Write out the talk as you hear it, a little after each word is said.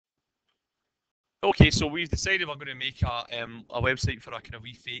Okay, so we've decided we're going to make a website for a kind of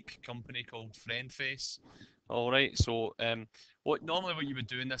wee fake company called FriendFace. All right, so what you would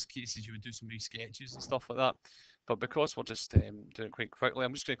do in this case is you would do some re-sketches and stuff like that. But because we're just doing it quite quickly,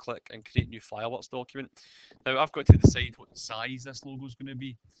 I'm just going to click and create new fireworks document. Now I've got to decide what size this logo is going to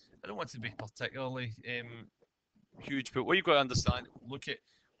be. I don't want it to be particularly huge, but what you've got to understand, look at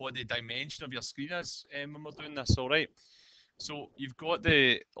what the dimension of your screen is when we're doing this. All right, so you've got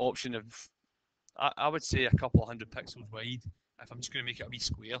the option of I would say a couple of hundred pixels wide if I'm just going to make it a wee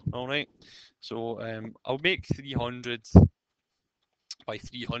square. All right, so I'll make 300 by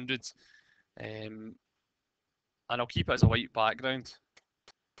 300, and I'll keep it as a white background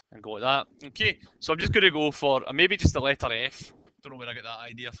and go like that. Okay, so I'm just going to go for maybe just the letter F. Don't know where I get that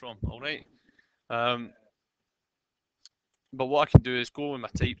idea from. All right, but what I can do is go with my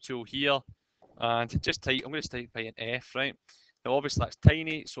type tool here and just type. I'm going to type by an F, right? Now obviously that's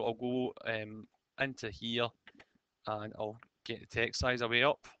tiny, so I'll go into here and I'll get the text size away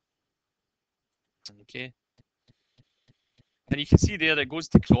up. Okay. And you can see there it goes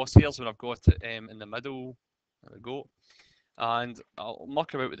to crosshairs when I've got it in the middle. There we go. And I'll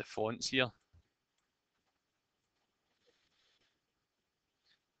muck about with the fonts here.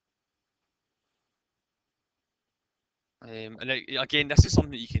 And again, this is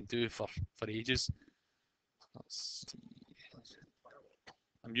something that you can do for ages. Let's see.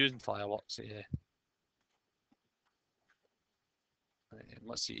 I'm using fireworks, yeah.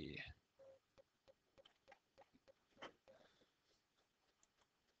 Let's see.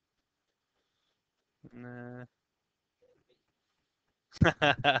 Nah.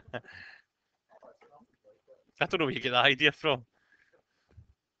 I don't know where you get that idea from.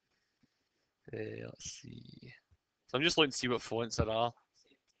 Let's see. So I'm just looking to see what fonts there are.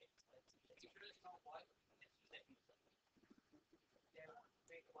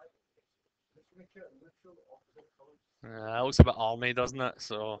 It looks a bit army, doesn't it?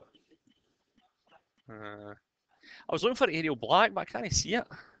 So I was looking for Arial Black, but I can't see it.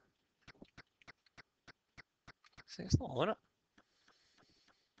 See, it's not on it.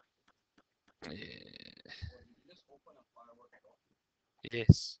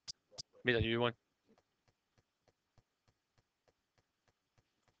 Yes. Made a new one.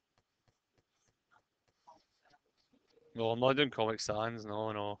 No, I'm not doing Comic Sans,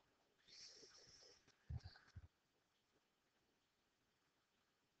 no.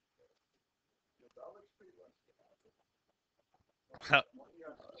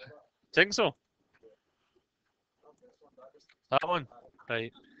 Think so? That one?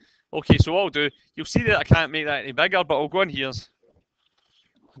 Right. Okay, so what I'll do, you'll see that I can't make that any bigger, but I'll go in here.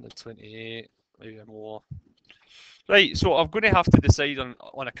 128, maybe more. Right, so I'm going to have to decide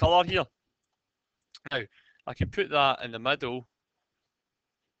on a colour here. Now, I can put that in the middle.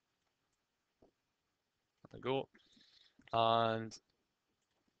 There we go. And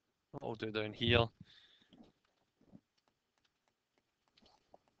what I'll do down here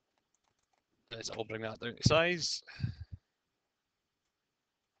is I'll bring that down to size.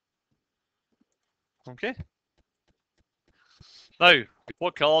 Okay. Now,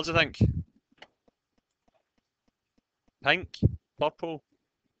 what colour do you think? Pink? Purple?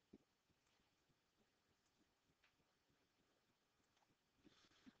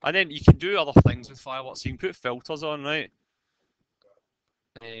 And then you can do other things with fireworks. You can put filters on, right?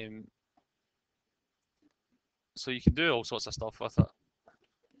 So you can do all sorts of stuff with it.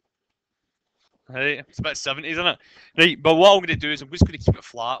 Right, it's a bit 70s, isn't it? Right, but what I'm going to do is I'm just going to keep it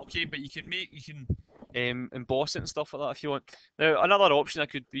flat, okay? But you can emboss it and stuff like that if you want. Now, another option I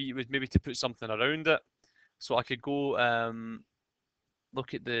could be was maybe to put something around it. So I could go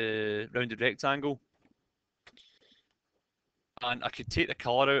look at the rounded rectangle, and I could take the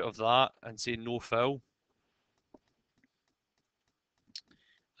colour out of that and say no fill,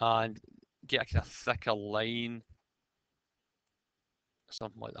 and get a kind of thicker line,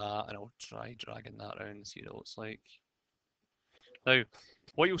 something like that, and I'll try dragging that around and see what it looks like. Now,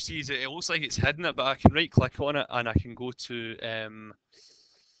 what you'll see is that it looks like it's hidden it, but I can right click on it and I can go to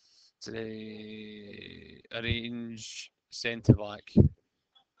arrange center back.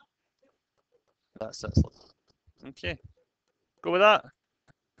 That's it. Okay, go with that.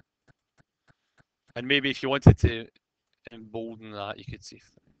 And maybe if you wanted to embolden that, you could see.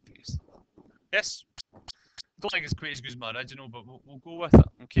 Yes. I don't think it's quite as good as my original, but we'll go with it.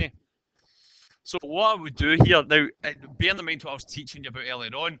 Okay. So what I would do here now, bearing in mind what I was teaching you about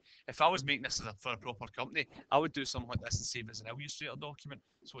earlier on, if I was making this for a proper company, I would do something like this and save it as an Illustrator document,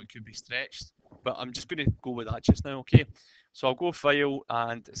 so it could be stretched. But I'm just going to go with that just now, okay? So I'll go File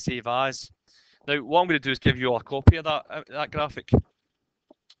and Save As. Now what I'm going to do is give you a copy of that graphic.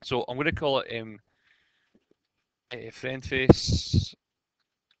 So I'm going to call it friend face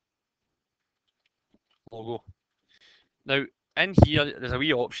logo. Now, in here, there's a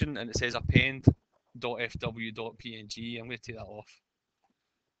wee option and it says append.fw.png. I'm going to take that off.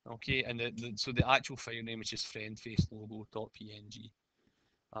 Okay, and so the actual file name is just friendfacelogo.png.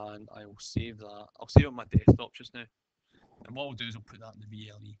 And I will save that. I'll save it on my desktop just now. And what I'll do is I'll put that in the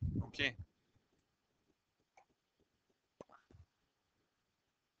VLE. Okay.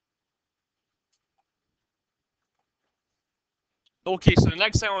 Okay, so the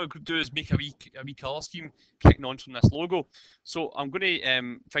next thing I could do is make a wee colour scheme kicking on from this logo. So I'm going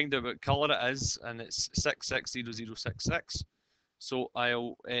to find out what colour it is, and it's 660066. So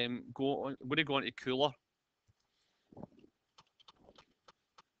I'll go on. I'm going to go into cooler.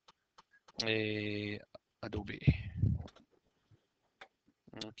 Adobe.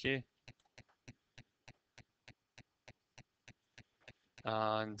 Okay.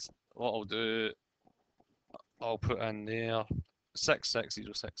 And what I'll do, I'll put in there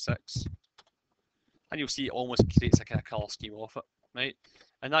 66066. And you'll see it almost creates a kind of colour scheme off it, right?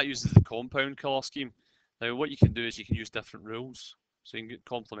 And that uses the compound colour scheme. Now what you can do is you can use different rules. So you can get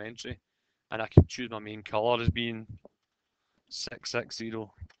complementary. And I can choose my main colour as being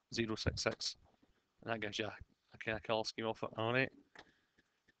 660066. And that gives you a kind of colour scheme off it, alright?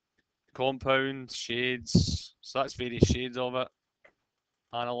 Compound, shades, so that's various shades of it.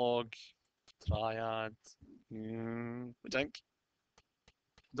 Analog, triad, what do you think?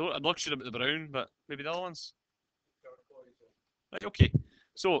 I'm not sure about the brown, but maybe the other ones. Right, okay.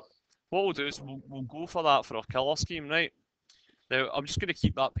 So what we'll do is we'll go for that for our colour scheme, right? Now I'm just going to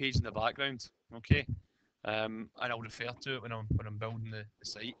keep that page in the background, okay? And I'll refer to it when I'm building the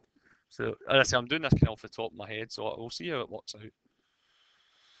site. So as I say, I'm doing this kind of off the top of my head, so we'll see how it works out.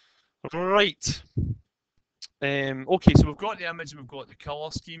 Right. Okay, so we've got the image and we've got the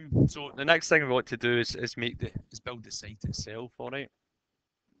colour scheme. So the next thing we want to do is build the site itself, all right?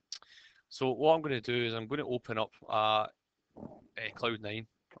 So what I'm going to do is I'm going to open up Cloud9,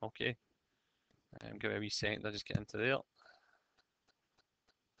 okay? Give it a wee second, I'll just get into there.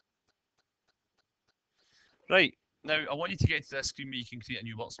 Right, now I want you to get to this screen where you can create a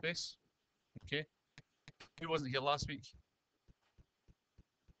new workspace, okay? Who wasn't here last week?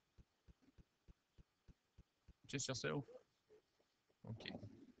 Just yourself? Okay.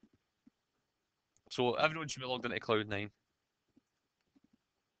 So everyone should be logged into Cloud9.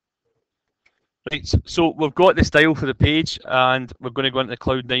 Right, so we've got the style for the page and we're going to go into the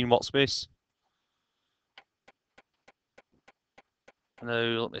Cloud9 workspace. Now,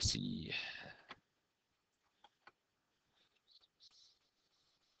 let me see.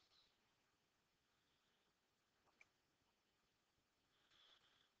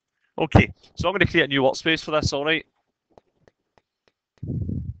 Okay, so I'm going to create a new workspace for this, all right?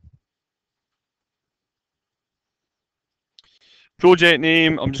 Project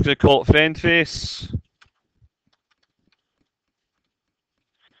name, I'm just going to call it FriendFace.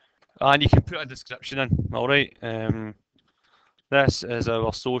 And you can put a description in, all right? This is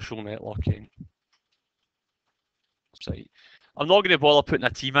our social networking site. I'm not going to bother putting a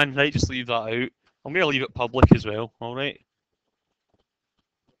team in, right? Just leave that out. I'm going to leave it public as well, all right?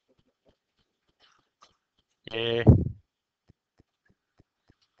 Yeah.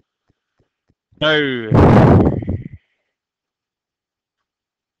 Now,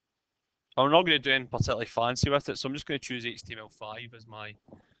 I'm not going to do anything particularly fancy with it, so I'm just going to choose HTML5 as my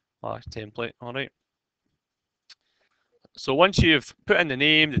template, all right? So once you've put in the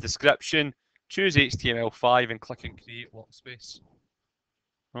name, the description, choose HTML5 and click on Create Workspace.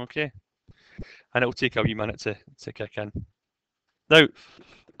 Okay, and it'll take a wee minute to kick in. Now,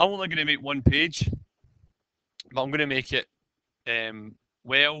 I'm only going to make one page, but I'm going to make it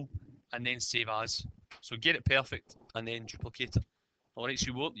well and then save as. So get it perfect and then duplicate it. All right,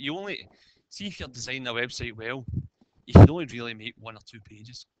 so you only see if you're designing a website well, you can only really make 1 or 2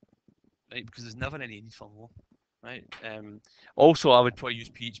 pages, right? Because there's never any need for more. Right. Also, I would probably use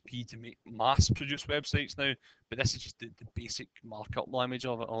PHP to make mass-produced websites now, but this is just the basic markup language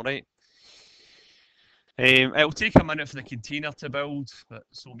of it. All right. It'll take a minute for the container to build, but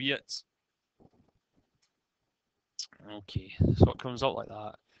so be it. Okay, so it comes up like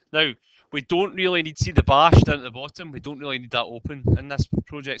that. Now, we don't really need to see the bash down at the bottom. We don't really need that open in this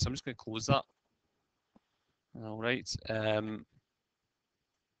project, so I'm just going to close that. All right.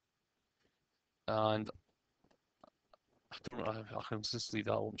 And I can just leave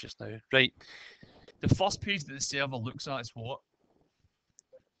that open just now. Right. The first page that the server looks at is what?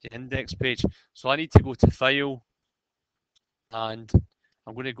 The index page. So I need to go to File, and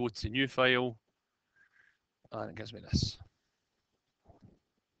I'm going to go to New File, and it gives me this.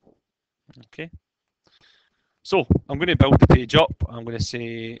 Okay. So I'm going to build the page up. I'm going to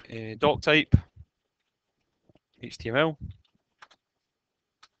say doc type HTML.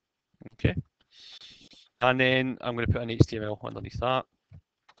 Okay. And then I'm going to put an HTML underneath that.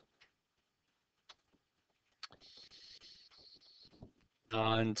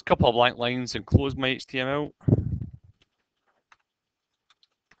 And a couple of blank lines and close my HTML.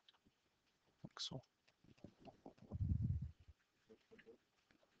 Like so.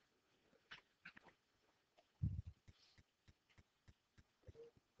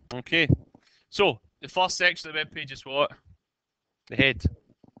 Okay. So the first section of the web page is what? The head.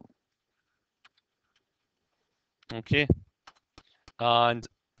 Okay. And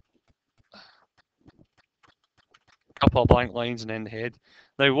a couple of blank lines and then the head.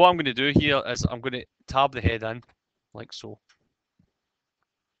 Now what I'm going to do here is I'm going to tab the head in, like so.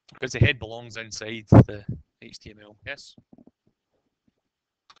 Because the head belongs inside the HTML, yes?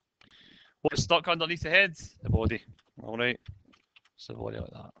 What's stuck underneath the head? The body. Alright. So the body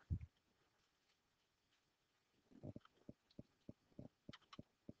like that.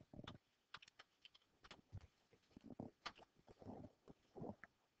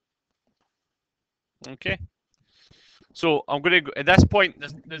 Okay. So I'm going to go, at this point,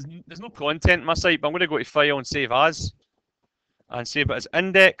 there's no content on my site, but I'm going to go to File and Save As, and save it as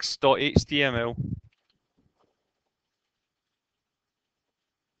index.html.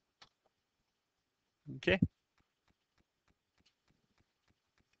 Okay.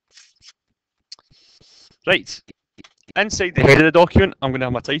 Right. Inside the head of the document, I'm going to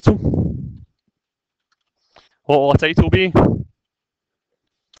have my title. What will a title be?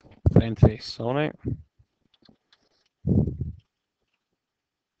 Friend face. All right.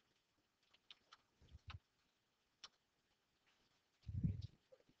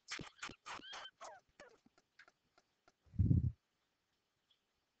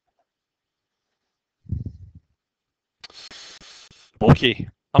 Okay.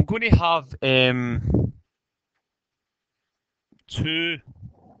 I'm going to have two.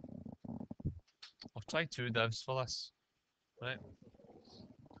 I'll try two divs for this. Right.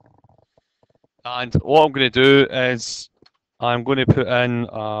 And what I'm going to do is I'm going to put in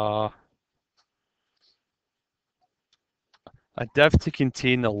a div to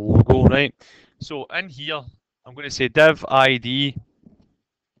contain the logo, right? So in here, I'm going to say div ID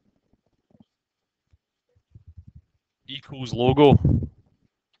equals logo.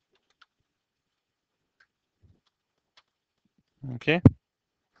 Okay.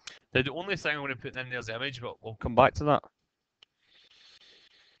 Now the only thing I'm going to put in there is the image, but we'll come back to that.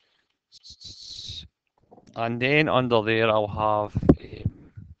 And then under there, I'll have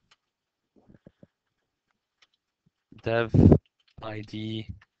div ID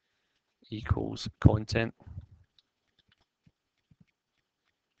equals content.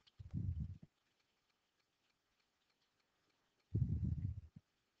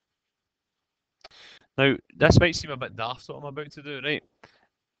 Now, this might seem a bit daft what I'm about to do, right?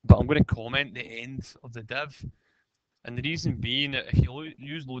 But I'm going to comment the end of the div. And the reason being that if you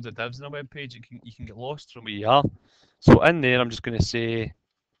use loads of divs on a web page, you can get lost from where you are. So in there, I'm just going to say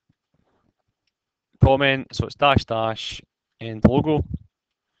comment, so it's dash dash end logo.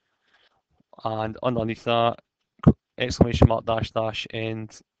 And underneath that, exclamation mark dash dash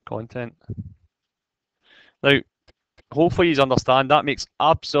end content. Now, hopefully you understand that makes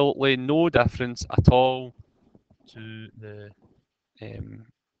absolutely no difference at all to the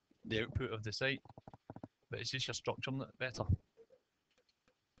output of the site, but it's just you're structuring it better.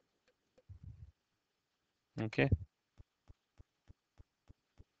 Okay.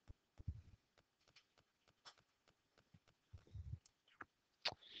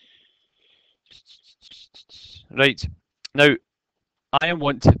 Right. Now, I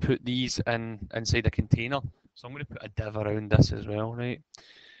want to put these inside a container, so I'm going to put a div around this as well, right?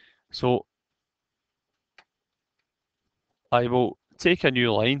 So I will take a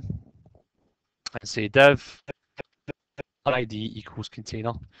new line and say div ID equals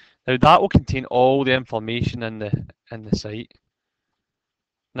container. Now that will contain all the information in the site.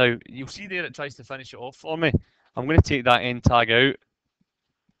 Now you'll see there it tries to finish it off for me. I'm going to take that end tag out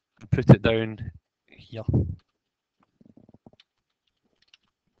and put it down here.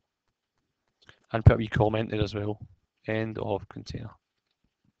 And put a wee comment there as well. End of container.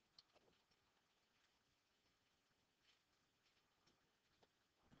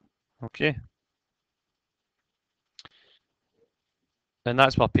 Okay. And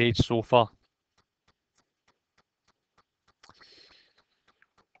that's my page so far.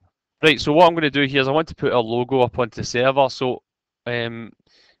 Right, so what I'm going to do here is I want to put a logo up onto the server. So I'm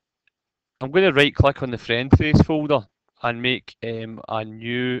going to right click on the friend face folder and make a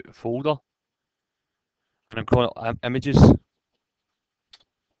new folder. and I'm calling it images.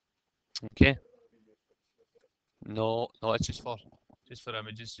 Okay. No, it's just for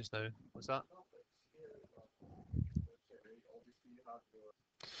images just now. What's that?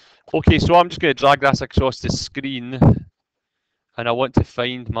 Okay, so I'm just going to drag this across the screen, and I want to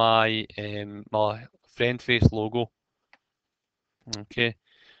find my my friend face logo. Okay,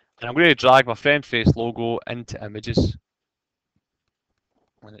 and I'm going to drag my friend face logo into images,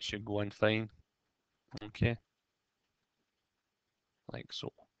 and it should go in fine. Okay, like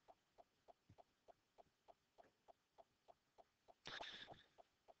so.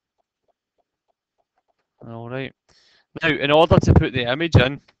 All right. Now, in order to put the image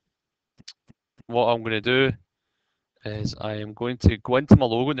in, what I'm going to do is I am going to go into my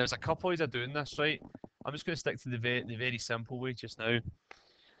logo. And there's a couple ways of doing this, right? I'm just going to stick to the very simple way just now.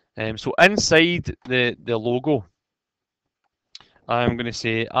 So inside the logo, I'm going to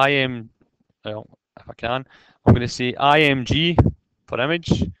say well, if I can, I'm going to say IMG for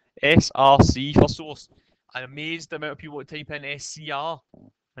image, SRC for source. I'm amazed the amount of people that type in SCR,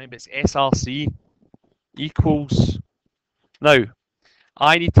 right? But it's SRC equals. Now,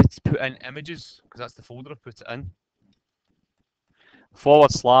 I need to put in images because that's the folder I put it in.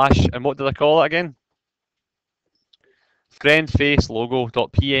 / and what did I call it again? Friend face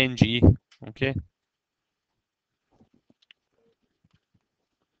logo.png. Okay.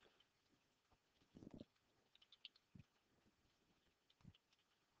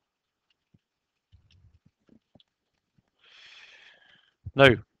 Now,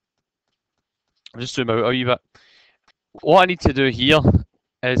 I'll just zoom out a wee bit. What I need to do here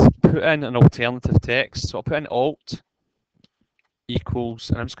is put in an alternative text. So I'll put in alt equals,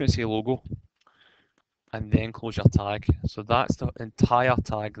 and I'm just going to say logo, and then close your tag. So that's the entire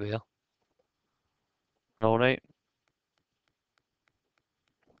tag there. All right.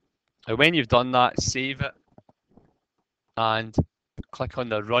 Now when you've done that, save it and click on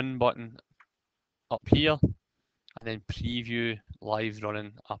the run button up here, and then preview live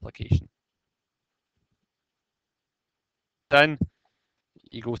running application. Then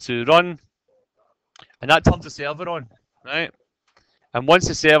you go to run, and that turns the server on, right? And once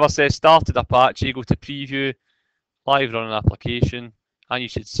the server says started Apache, you go to preview live running application, and you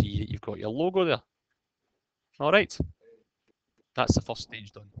should see that you've got your logo there. All right, that's the first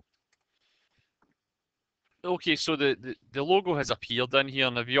stage done. Okay, so the logo has appeared in here,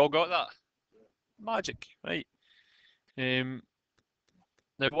 and have you all got that? Magic, right?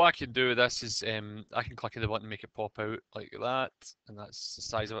 Now what I can do with this is I can click on the button and make it pop out like that, and that's the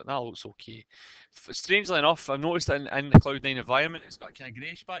size of it. That looks okay. Strangely enough, I've noticed that in the Cloud9 environment, it's got a kind of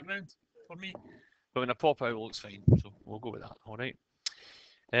greyish background for me, but when I pop out, it looks fine. So we'll go with that. All right.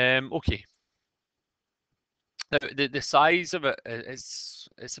 Okay. Now the size of it is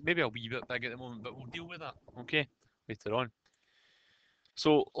it's maybe a wee bit big at the moment, but we'll deal with that. Okay, later on.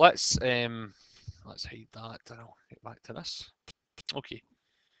 So let's hide that. And I'll get back to this. Okay.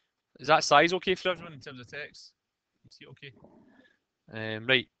 Is that size okay for everyone in terms of text? You see it okay?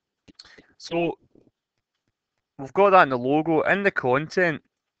 Right. So we've got that in the logo. In the content,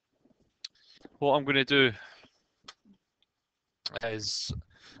 what I'm going to do is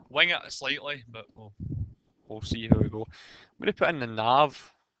wing it slightly, but we'll see how we go. I'm going to put in the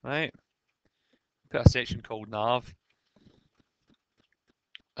nav, right? Put a section called nav.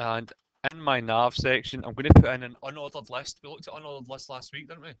 And in my nav section, I'm going to put in an unordered list. We looked at unordered lists last week,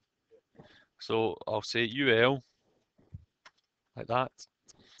 didn't we? So I'll say UL, like that.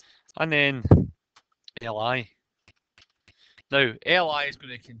 And then LI. Now, LI is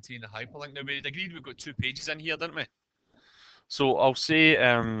going to contain a hyperlink. Now, we agreed we've got 2 pages in here, didn't we? So I'll say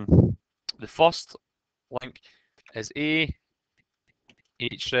the first link is a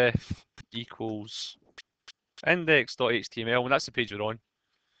href equals index.html, and that's the page we're on.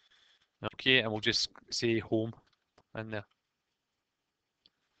 Okay, and we'll just say home in there.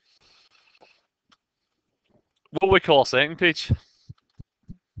 What will we call a second page?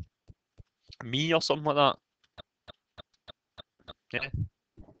 Me or something like that? Yeah.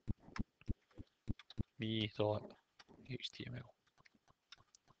 Me.html.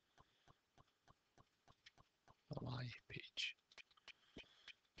 My page.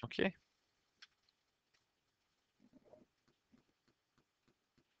 Okay.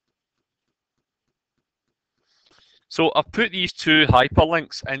 So I've put these 2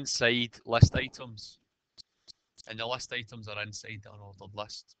 hyperlinks inside list items, and the list items are inside the unordered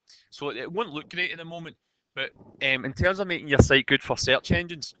list. So it won't look great at the moment, but in terms of making your site good for search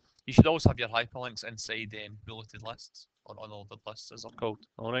engines, you should always have your hyperlinks inside bulleted lists, or unordered lists as they're called.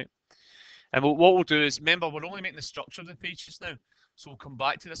 All right. And what we'll do is, remember, we're only making the structure of the page just now, so we'll come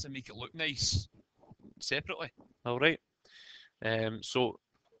back to this and make it look nice. separately. All right. So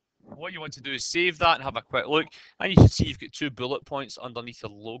what you want to do is save that and have a quick look, and you can see you've got 2 bullet points underneath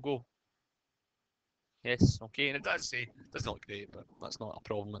your logo. Yes, okay, and it does say, it doesn't look great, but that's not a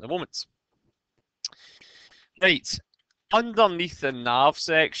problem at the moment. Right, underneath the nav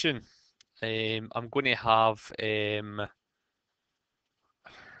section, I'm going to have,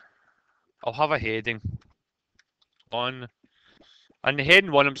 I'll have a heading on, and the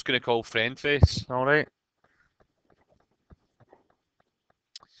heading one I'm just going to call friend face, all right?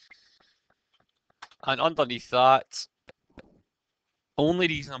 And underneath that, only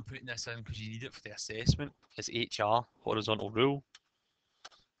reason I'm putting this in because you need it for the assessment is HR, horizontal rule,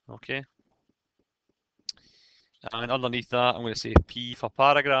 okay? And underneath that, I'm going to say P for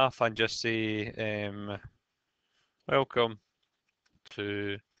paragraph and just say, welcome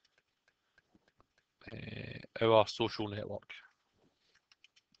to our social network.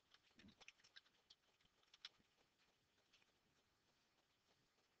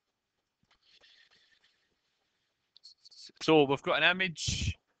 So we've got an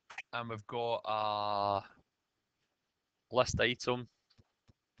image and we've got a list item.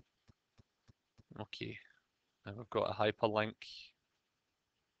 Okay, and we've got a hyperlink.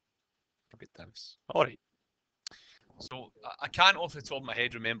 Look at this. All right. So I can't off the top of my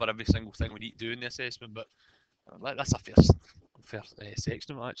head remember every single thing we need to do in the assessment, but that's a fair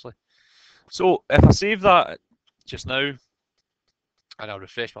section of it actually. So if I save that just now and I'll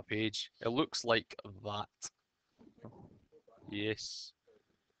refresh my page, it looks like that. Yes.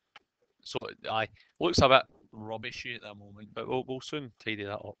 So aye, looks a bit rubbishy at the moment, but we'll soon tidy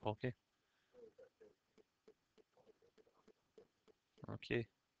that up. Okay. Okay.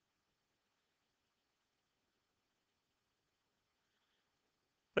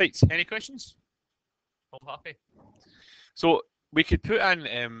 Right. Any questions? All happy? So we could put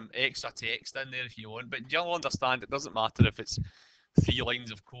in extra text in there if you want, but you'll understand it doesn't matter if it's 3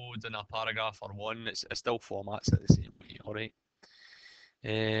 lines of code in a paragraph or one. It still formats it the same way. All right.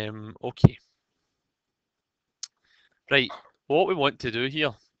 Okay. Right. What we want to do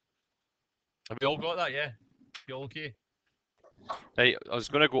here. Have we all got that? Yeah. You all okay? Right. I'm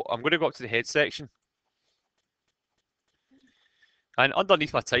going to go up to the head section. And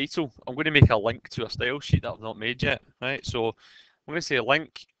underneath my title, I'm going to make a link to a style sheet that I've not made yet. Right. So I'm going to say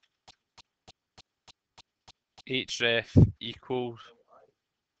link href equals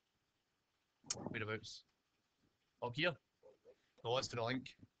whereabouts? Up here. No, that's for the link.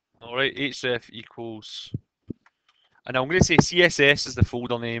 All right. href equals, and I'm going to say CSS is the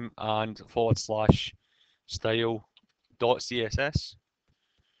folder name and / style.css.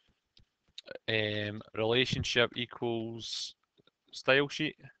 Relationship equals style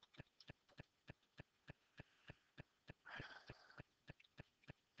sheet.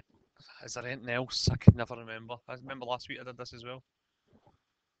 Is there anything else? I can never remember. I remember last week I did this as well.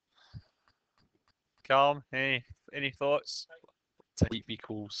 Calm, any thoughts? Type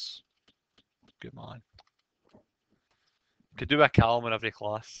equals, good man. Could do a calm in every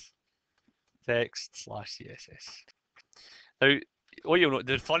class. Text / CSS. Now, what you'll know,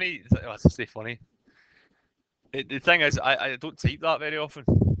 the funny, well, I say funny. The thing is, I don't type that very often,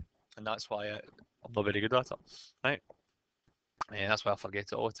 and that's why I'm not very good at it. Right? Yeah, that's why I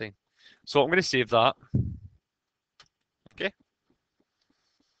forget it all the time. So I'm going to save that. Okay.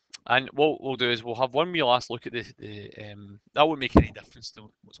 And what we'll do is we'll have one wee last look at that won't make any difference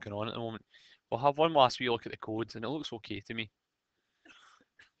to what's going on at the moment. We'll have one last wee look at the code, and it looks okay to me.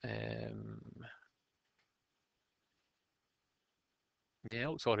 Yeah, it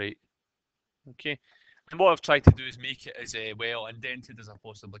looks alright. Okay. And what I've tried to do is make it as well indented as I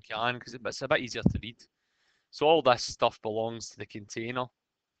possibly can, because it's a bit easier to read. So all this stuff belongs to the container.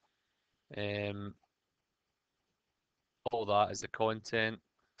 All that is the content,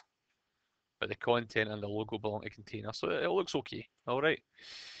 but the content and the logo belong to container, so it looks okay. All right.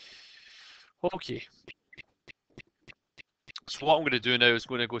 Okay. So what I'm going to do now is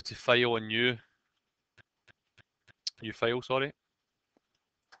going to go to File and New File, sorry.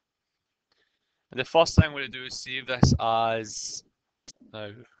 And the first thing I'm going to do is save this as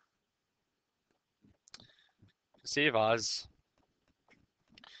now. Save as.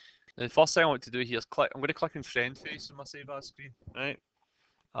 And the first thing I want to do here is click. I'm going to click on friend face on my save as screen, right?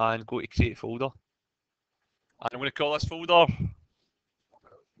 And go to create folder. And I'm going to call this folder.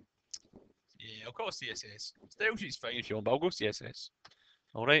 Yeah, I'll call it CSS. Style sheet's fine if you want, but I'll go CSS.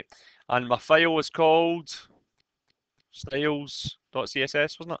 All right. And my file is called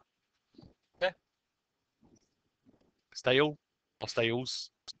styles.css, wasn't it? Yeah. Style or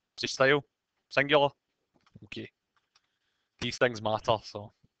styles? Just style? Singular? Okay. These things matter,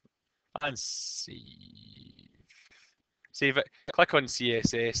 so and save. Save it. Click on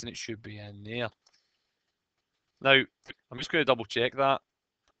CSS and it should be in there. Now, I'm just going to double check that.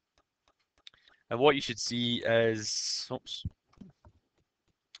 And what you should see is, oops,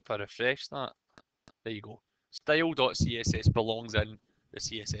 if I refresh that, there you go. Style.css belongs in the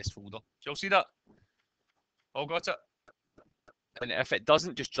CSS folder. Do you all see that? All got it? And if it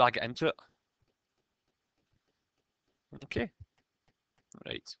doesn't, just drag it into it. Okay.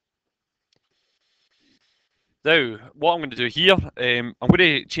 Right. Now, what I'm going to do here, I'm going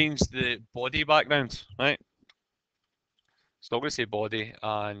to change the body background, right? So I'm going to say body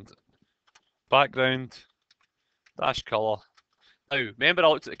and background dash color. Now, remember I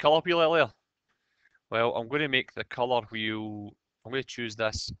looked at the color wheel earlier? Well, I'm going to make the color wheel, I'm going to choose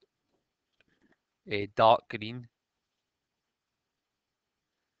this dark green.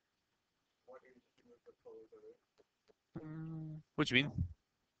 What do you mean?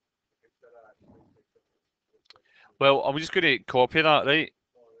 Well, I'm just going to copy that, right?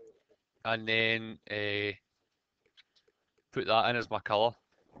 And then put that in as my colour.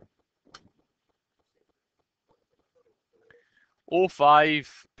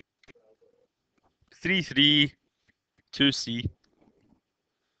 05 33 2C.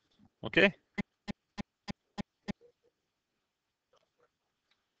 Okay.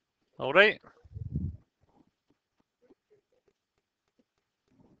 All right.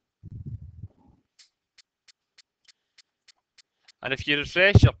 And if you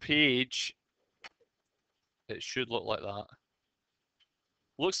refresh your page, it should look like that.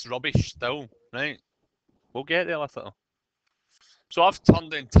 Looks rubbish still, right? We'll get there with it. So I've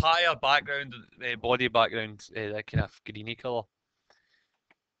turned the entire background, body background, that kind of greeny colour.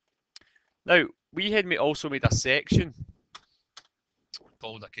 Now, we had also made a section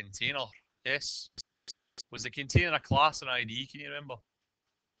called a container. Yes. Was the container a class or an ID? Can you remember?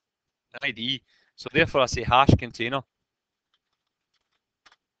 An ID. So therefore I say hash container.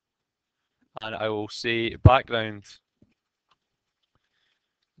 And I will say background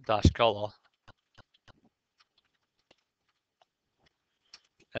dash color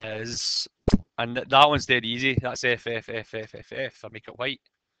is, and that one's dead easy. That's FFFFFF. I make it white.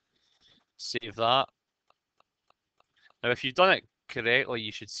 Save that. Now, if you've done it correctly,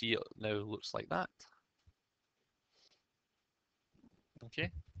 you should see it now looks like that. Okay.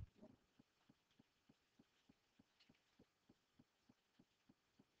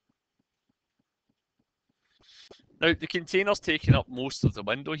 Now the container's taking up most of the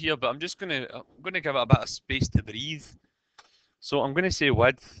window here, but I'm gonna give it a bit of space to breathe. So I'm gonna say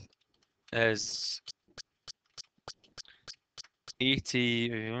width is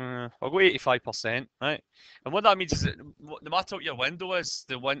 80. I'll go 85%, right? And what that means is that no matter what your window is,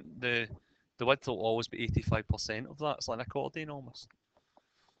 the width will always be 85% of that. It's like an accordion almost.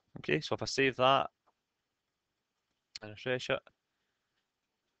 Okay, so if I save that and refresh it,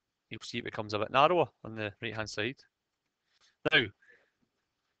 you'll see it becomes a bit narrower on the right hand side. Now,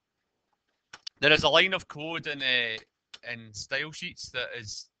 there is a line of code in style sheets that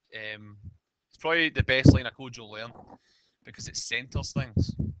is it's probably the best line of code you'll learn because it centers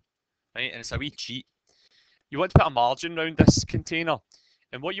things, right? And it's a wee cheat. You want to put a margin around this container,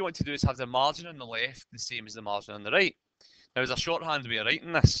 and what you want to do is have the margin on the left the same as the margin on the right. Now, as a shorthand way of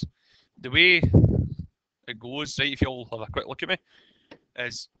writing this, the way it goes, right, if you all have a quick look at me,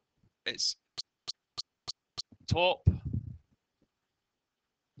 is it's top,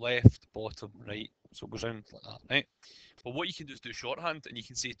 left, bottom, right. So it goes around like that, right? But what you can do is do shorthand, and you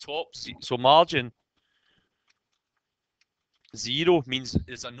can say top, so margin 0 means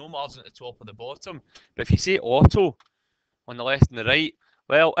there's a no margin at the top or the bottom. But if you say auto on the left and the right,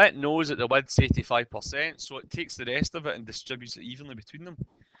 well, it knows that the width's 85%, so it takes the rest of it and distributes it evenly between them.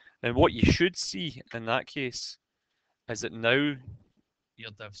 And what you should see in that case is that now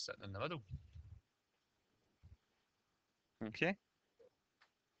your div's sitting in the middle. Okay.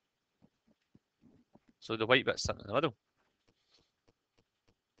 So the white bit's sitting in the middle.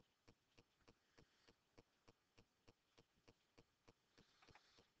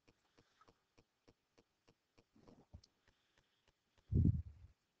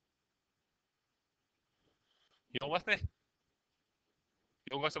 You all with me?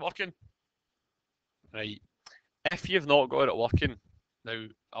 You all got it working? Right. If you've not got it working, now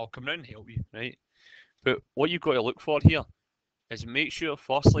I'll come round and help you, right? But what you've got to look for here is make sure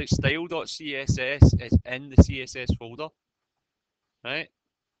firstly style.css is in the CSS folder, right?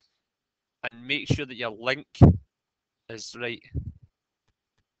 And make sure that your link is right.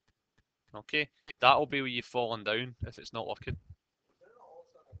 Okay, that'll be where you've fallen down if it's not working.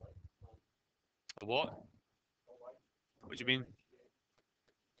 What? What do you mean?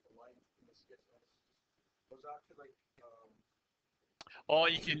 Oh,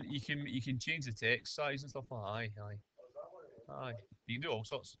 you can change the text size and stuff like that. Aye, aye. Aye. You can do all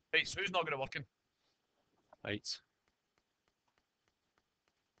sorts. Right, so who's not going to working? Right.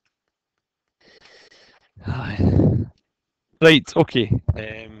 Aye. Right, okay.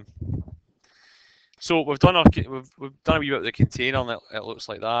 So we've done we've done a wee bit of the container and it looks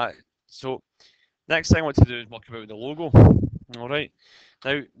like that. So next thing I want to do is work about the logo. Alright.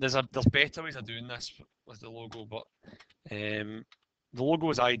 Now there's better ways of doing this with the logo, but the logo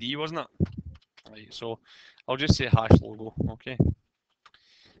was ID, wasn't it? Right, so I'll just say hash logo, okay.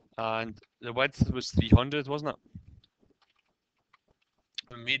 And the width was 300, wasn't it?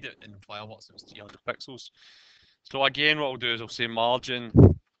 We made it in Fireworks, it was 300 pixels. So again, what I'll do is I'll say margin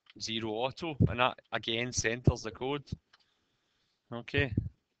 0 auto, and that again centers the code. Okay.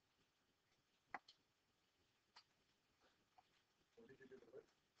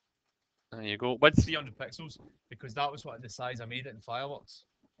 There you go. With 300 pixels, because that was what the size I made it in Fireworks.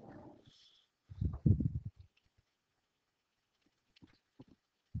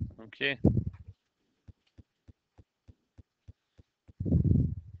 Okay.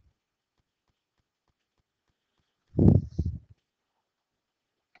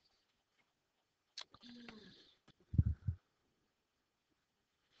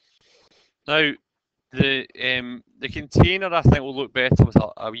 Now, the container I think will look better with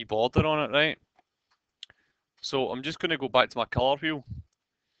a wee border on it, right? So I'm just going to go back to my colour wheel,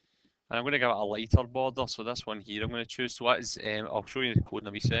 and I'm going to give it a lighter border. So this one here I'm going to choose. So that is, I'll show you the code in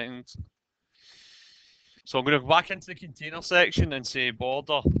a wee second. So I'm going to go back into the container section and say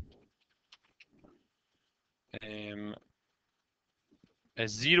border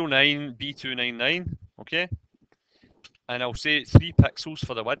is 09B299, okay? And I'll say 3 pixels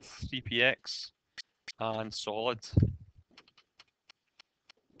for the width, 3px, and solid.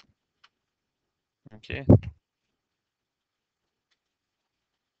 Okay. There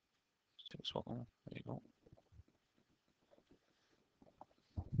you go.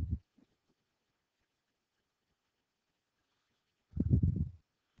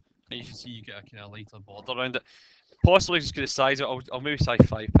 And you can see you get a kind of lighter border around it. Possibly just get the size of it. I'll maybe say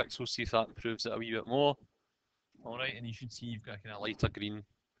 5 pixels, see if that improves it a wee bit more. Alright, and you should see you've got a kind of lighter green.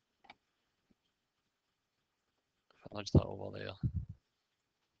 If I nudge that over there.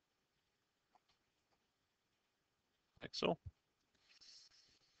 Like so.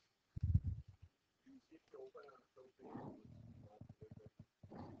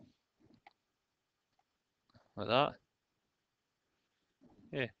 Like that.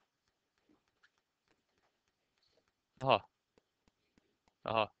 Yeah. Aha.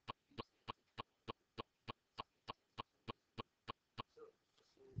 Aha.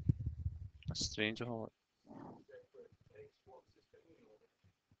 That's strange, isn't it?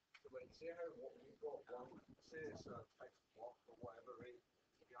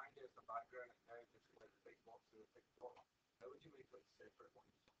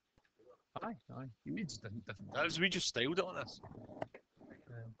 Aye, aye. You made different. We just styled it on this.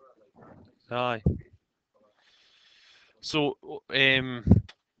 Aye. So,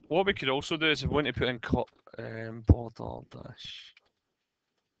 what we could also do is if we want to put in border dash.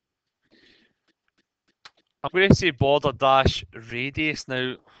 I'm going to say border dash radius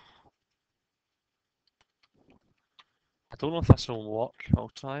now. I don't know if this will work. I'll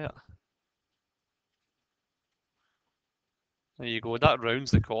try it. There you go. That rounds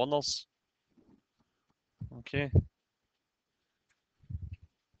the corners. Okay.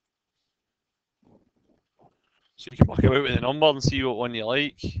 So you can work out with the number and see what one you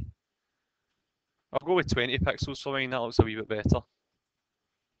like. I'll go with 20 pixels for mine. That looks a wee bit better.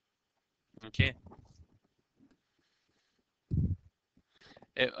 Okay.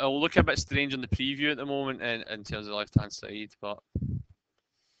 It'll look a bit strange on the preview at the moment in terms of the left-hand side, but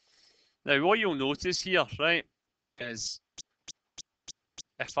now what you'll notice here, right, is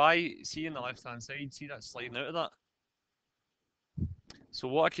if I see in the left-hand side, see that sliding out of that? So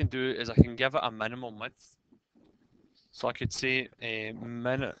what I can do is I can give it a minimum width. So I could say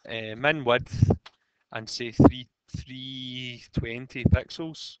min width and say 320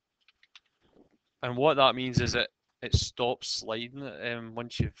 pixels. And what that means is it stops sliding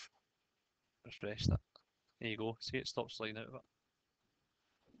once you've refreshed it. There you go. See, it stops sliding out of it.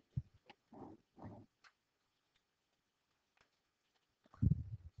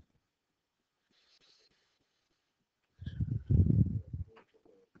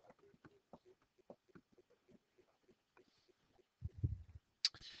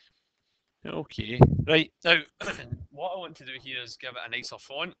 Okay, right, now what I want to do here is give it a nicer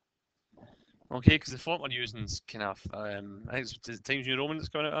font. Okay, because the font we're using is kind of, I think it's Times New Roman that's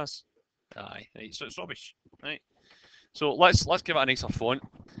coming out as. Aye, right, so it's rubbish, right? So let's give it a nicer font.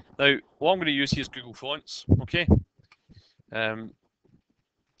 Now, what I'm going to use here is Google Fonts, okay?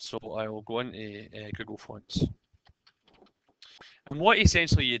 So I will go into Google Fonts. And what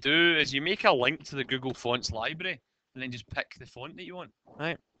essentially you do is you make a link to the Google Fonts library and then just pick the font that you want,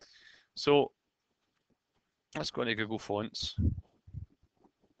 right? So let's go into Google Fonts.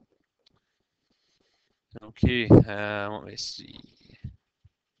 Okay, let me see.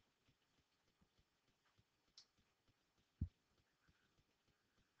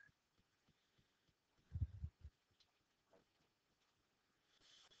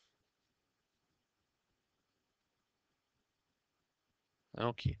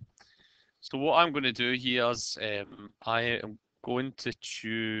 Okay, so what I'm going to do here is I am going to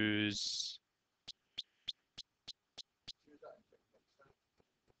choose.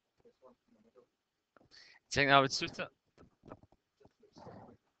 I think that would suit it.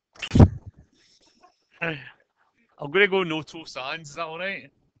 I'm going to go Noto Sans, is that alright?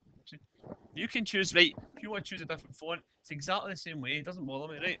 You can choose, right, if you want to choose a different font, it's exactly the same way, it doesn't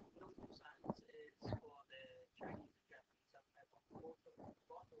bother me, right?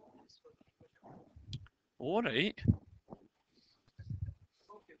 Alright.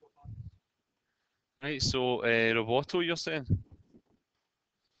 Right, so Roboto you're saying?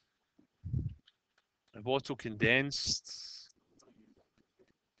 Roboto condensed.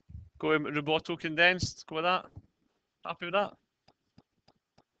 Go with Roboto condensed, go with that. Happy with that?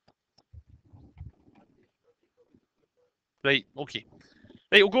 Right, okay.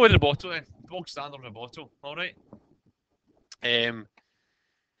 Right, we'll go with Roboto then. Bog standard Roboto, alright.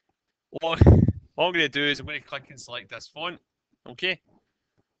 What I'm going to do is I'm going to click and select this font, okay?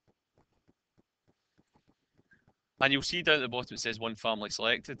 And you'll see down at the bottom it says one family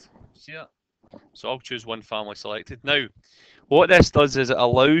selected. See that? So I'll choose one family selected. Now, what this does is it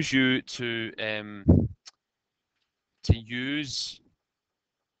allows you to use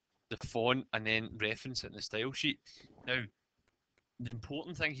the font and then reference it in the style sheet. Now, the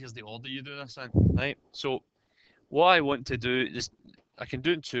important thing here is the order you do this in, right? So, what I want to do is, I can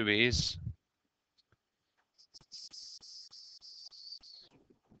do it in two ways.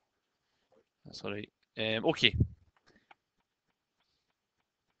 That's all right. Okay.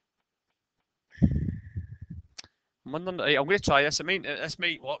 I'm wondering, right, I'm going to try this. This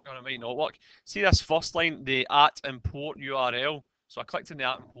might work or it might not work. See this first line, the @import URL. So I clicked on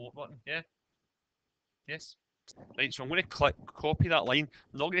the @import button. Yeah. Yes. Right. So I'm going to copy that line.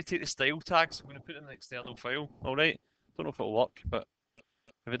 I'm not going to take the style tags. I'm going to put it in an external file. All right. Don't know if it'll work, but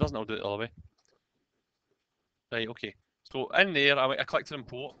if it doesn't, I'll do it the other way. Right. Okay. So in there, I clicked on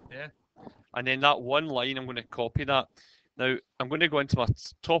import. Yeah. And then that one line, I'm going to copy that. Now I'm going to go into my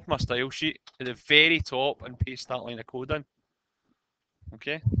top of my style sheet at the very top and paste that line of code in.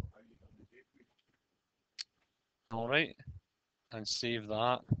 Okay. All right. And save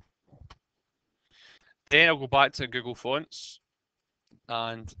that. Then I'll go back to Google Fonts,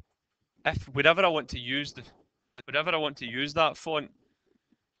 and if whenever I want to use that font,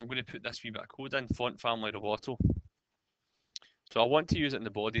 I'm going to put this wee bit of code in, font family Roboto. So I want to use it in the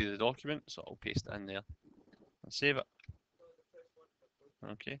body of the document, so I'll paste it in there and save it.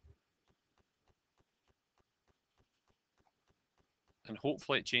 Okay. And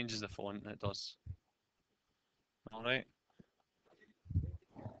hopefully it changes the font, and it does. All right.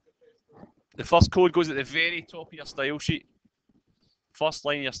 The first code goes at the very top of your style sheet. First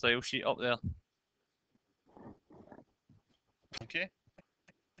line of your style sheet up there. Okay.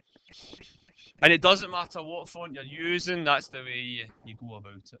 And it doesn't matter what font you're using, that's the way you go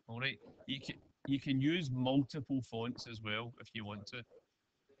about it. All right. You can use multiple fonts as well if you want to.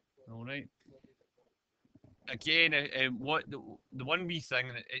 All right. Again, what the one wee thing,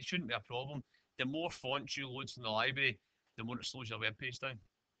 and it shouldn't be a problem. The more fonts you load from the library, the more it slows your web page down.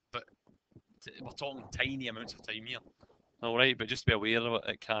 But we're talking tiny amounts of time here. All right, but just be aware of it.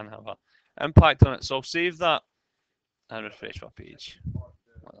 It can have an impact on it. So I'll save that and refresh my page.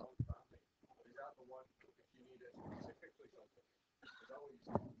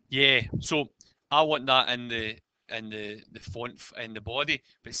 Yeah, so I want that in the font in the body.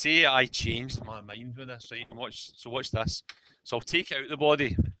 But say I changed my mind with this, right? Watch this. So I'll take out the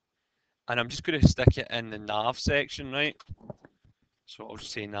body, and I'm just going to stick it in the nav section, right? So I'll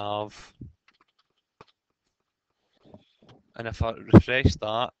just say nav, and if I refresh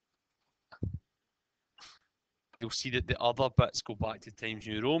that, you'll see that the other bits go back to Times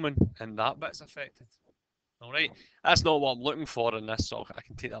New Roman, and that bit's affected. All right, that's not what I'm looking for in this, so I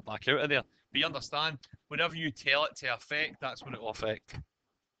can take that back out of there. But you understand, whenever you tell it to affect, that's what it will affect.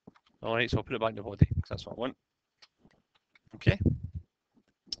 All right, so I'll put it back in the body because that's what I want. Okay.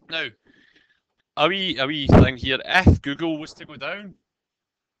 Now, a wee thing here. If Google was to go down,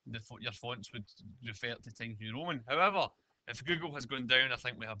 your fonts would revert to Times New Roman. However, if Google has gone down, I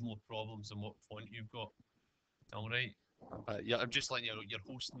think we have more problems than what font you've got. All right. But yeah, I'm just letting you know you're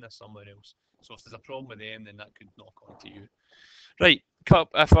hosting this somewhere else. So if there's a problem with them, then that could knock onto you. Right.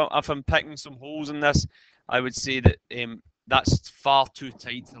 If I'm picking some holes in this, I would say that that's far too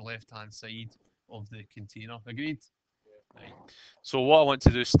tight to the left-hand side of the container. Agreed? Right. So what I want to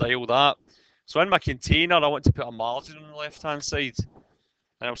do is style that. So in my container, I want to put a margin on the left-hand side.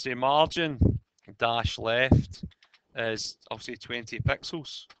 And I'll say margin dash left is, I'll say 20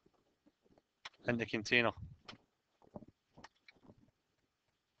 pixels in the container.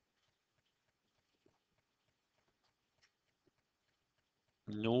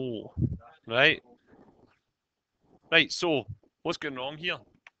 No. Right. Right, so what's going wrong here?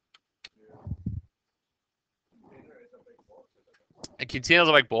 A container's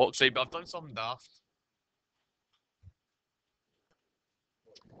a big box, right? But I've done something daft.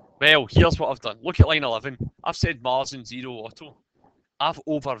 Well, here's what I've done. Look at line 11. I've said margin 0 auto. I've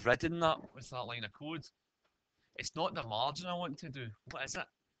overridden that with that line of code. It's not the margin I want to do. What is it?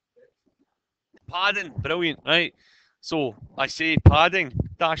 Padding. Brilliant, right? So I say padding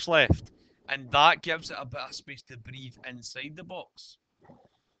dash left, and that gives it a bit of space to breathe inside the box.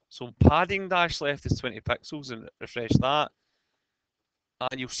 So padding dash left is 20 pixels, and refresh that.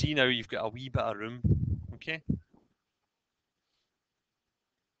 And you'll see now you've got a wee bit of room. Okay.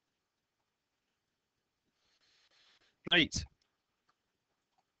 Right.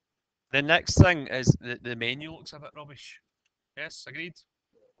 The next thing is the menu looks a bit rubbish. Yes, agreed?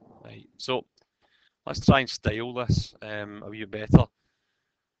 Right. So let's try and style this a wee better.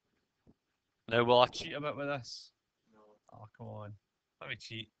 Now, will I cheat a bit with this? Oh, come on. Let me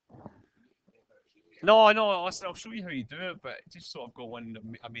cheat. No, listen, I'll show you how you do it, but just sort of got one that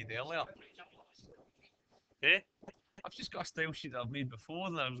I made earlier. Eh? I've just got a style sheet that I've made before,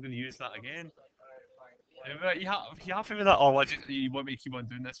 and I was going to use that again. You happy with that, or you want me to keep on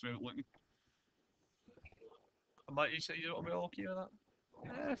doing this without looking? You're okay with that?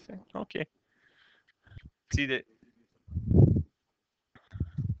 Yeah, fine. Okay. See that.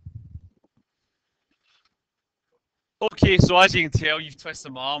 Okay, so as you can tell, you've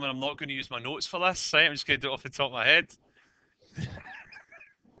twisted my arm, and I'm not going to use my notes for this. Right? I'm just going to do it off the top of my head.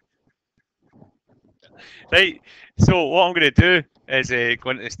 Right. So what I'm going to do is go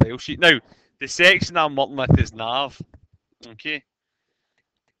into the style sheet. Now, the section I'm working with is nav. Okay.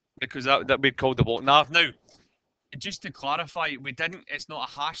 Because that we'd call the block nav. Now, just to clarify, we didn't. It's not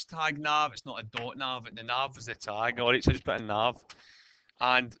a hashtag nav. It's not a dot nav. The nav is the tag. All right. So just put in nav,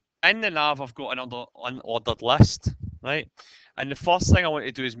 and in the nav I've got another unordered list. Right. And the first thing I want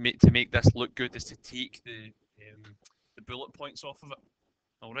to do is to make this look good is to take the bullet points off of it.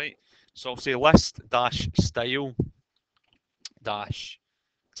 All right. So I'll say list dash style dash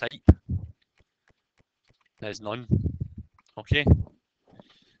type is none. Okay.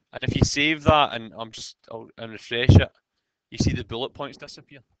 And if you save that and I'll refresh it, you see the bullet points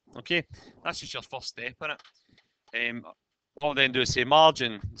disappear. Okay. That's just your first step in it. What I'll then do is say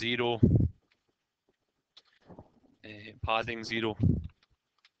margin 0, padding 0.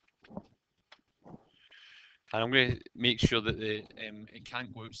 And I'm going to make sure that it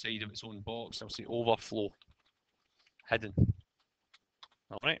can't go outside of its own box. I'll say overflow hidden.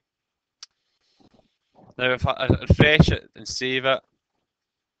 All right. Now if I refresh it and save it,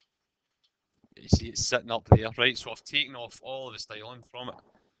 you see it's sitting up there, right? So I've taken off all of the styling from it.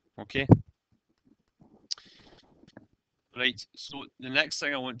 Okay. Right. So the next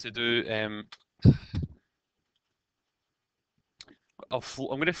thing I want to do, I'm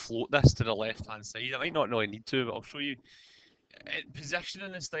going to float this to the left-hand side. I might not really need to, but I'll show you.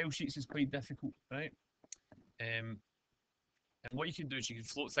 Positioning the style sheets is quite difficult, right? And what you can do is you can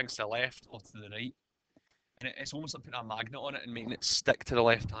float things to the left or to the right. And it's almost like putting a magnet on it and making it stick to the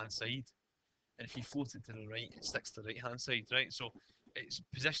left-hand side. And if you float it to the right, it sticks to the right-hand side, right? So it's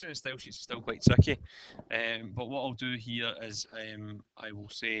positioning the style sheets is still quite tricky. But what I'll do here is I will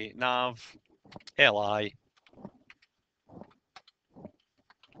say nav li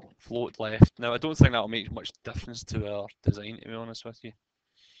float left. Now I don't think that'll make much difference to our design, to be honest with you.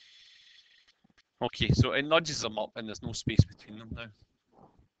 Okay, so it nudges them up and there's no space between them now.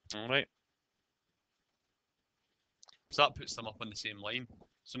 Alright. So that puts them up on the same line.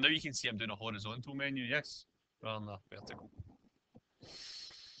 So now you can see I'm doing a horizontal menu, yes, rather than a vertical.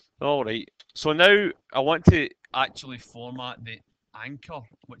 Alright, so now I want to actually format the anchor,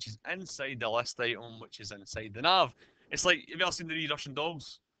 which is inside the list item, which is inside the nav. It's like, have you ever seen the Russian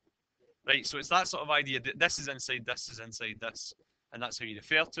dolls? Right, so it's that sort of idea that this is inside this is inside this. and that's how you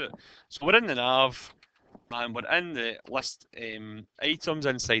refer to it. So we're in the nav, and we're in the list items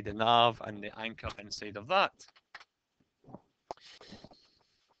inside the nav and the anchor inside of that.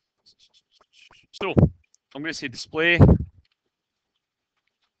 So I'm going to say display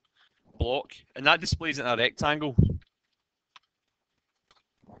block, and that displays in a rectangle.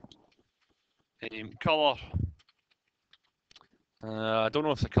 Color. I don't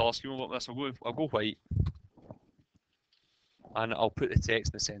know if the color scheme will work this. I'll go white, and I'll put the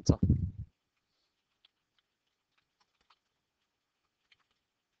text in the center.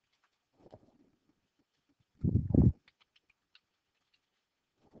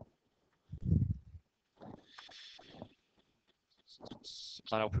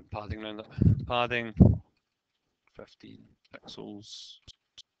 And I'll put padding around it. Padding 15 pixels.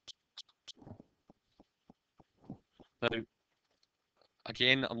 Now,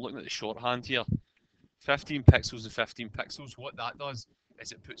 again, I'm looking at the shorthand here. 15 pixels is 15 pixels. What that does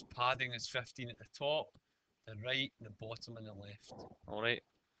is it puts padding as 15 at the top, the right, the bottom, and the left. All right.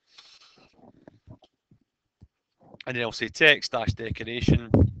 And then I'll say text dash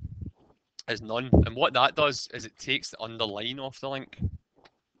decoration is none. And what that does is it takes the underline off the link.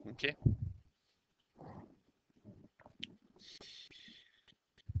 Okay.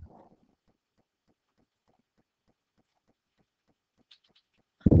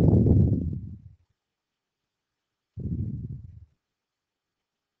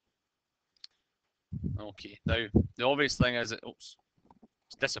 Okay, now the obvious thing is that it's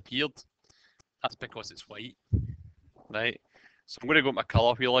disappeared. That's because it's white, right? So I'm going to go to my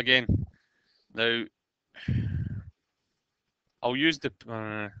colour wheel again. Now, I'll use the.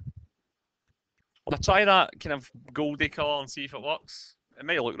 I'll try that kind of goldy colour and see if it works. It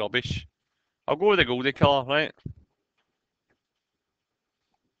might look rubbish. I'll go with the goldy colour, right?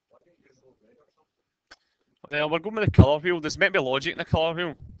 Well, we're going with the colour wheel. There's might be logic in the colour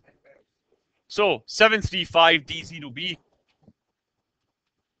wheel. So 735D0B.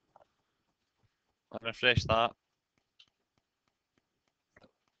 I'll refresh that.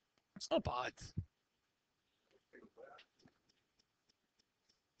 It's not bad.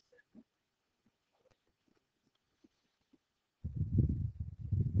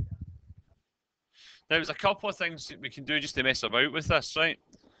 Now, there's a couple of things that we can do just to mess about with this, right?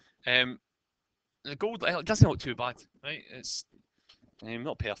 The gold, it doesn't look too bad, right? It's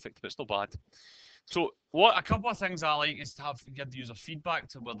not perfect, but it's not bad. So, what a couple of things I like is to give the user feedback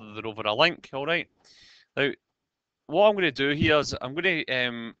to whether they're over a link. All right. Now, what I'm going to do here is I'm going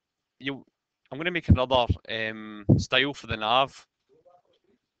to make another style for the nav.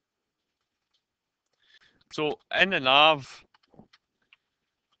 So in the nav,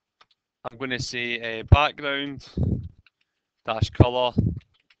 I'm going to say background dash color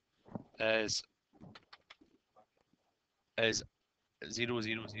is 000,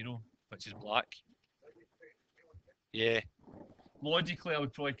 which is black. Yeah. Logically, I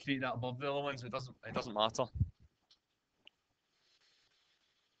would probably create that above the other ones. It doesn't matter.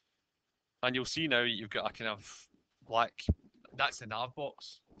 And you'll see now you've got a kind of black. That's the nav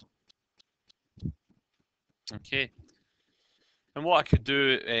box. Okay. And what I could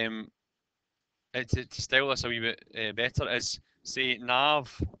do to style this a wee bit better is say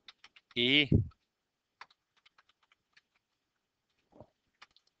nav a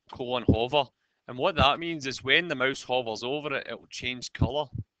colon hover. And what that means is when the mouse hovers over it, it will change colour.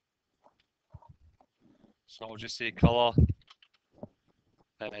 So I'll just say colour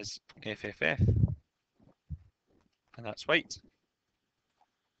is FFF. And that's white.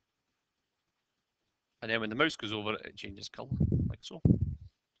 And then when the mouse goes over it, it changes colour, like so.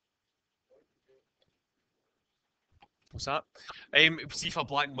 What's that? See, for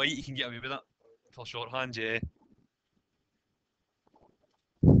black and white, you can get away with it. For shorthand, yeah.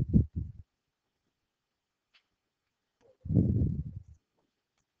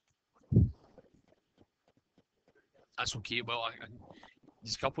 That's okay. Well,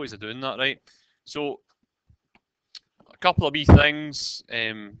 there's a couple ways of doing that, right? So, a couple of wee things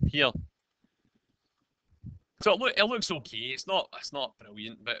here. So it looks okay. It's not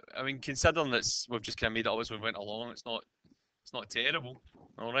brilliant, but I mean, considering that we've just kind of made it up as we went along, it's not terrible.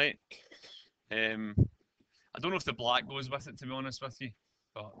 All right. I don't know if the black goes with it, to be honest with you,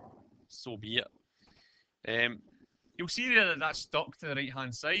 but so be it. You'll see there that that's stuck to the right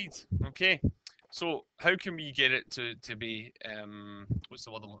hand side. Okay. So how can we get it to be what's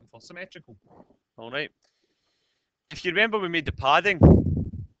the word I'm looking for? Symmetrical. All right. If you remember, we made the padding.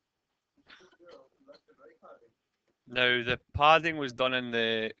 Now the padding was done in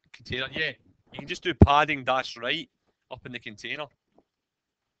the container. Yeah, you can just do padding dash right up in the container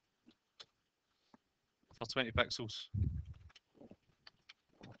for 20 pixels.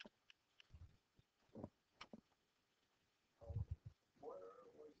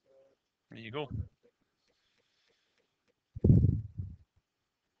 There you go.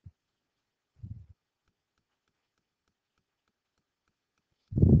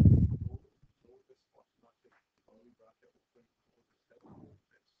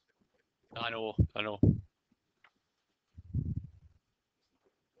 I know, I know.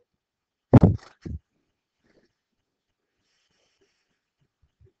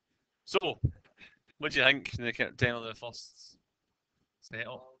 So, what do you think? Can they get down the first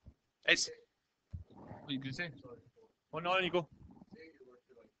setup? It's what you gonna say? Oh no, there you go.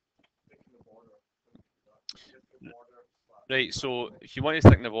 Right, so if you want to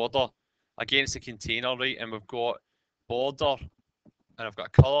stick in the border against the container, right, and we've got border and I've got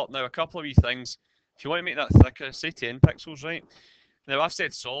a colour. Now, a couple of wee things. If you want to make that thicker, say 10 pixels, right? Now, I've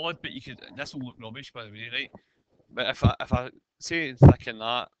said solid, but you could. This will look rubbish, by the way, right? But if I say thicken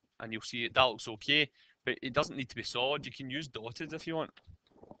that, and you'll see it, that looks okay. But it doesn't need to be solid. You can use dotted if you want.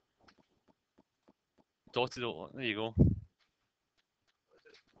 Dotted, there you go.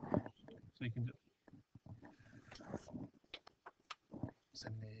 So you can do. It's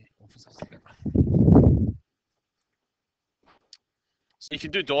in the offices. So you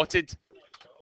can do dotted.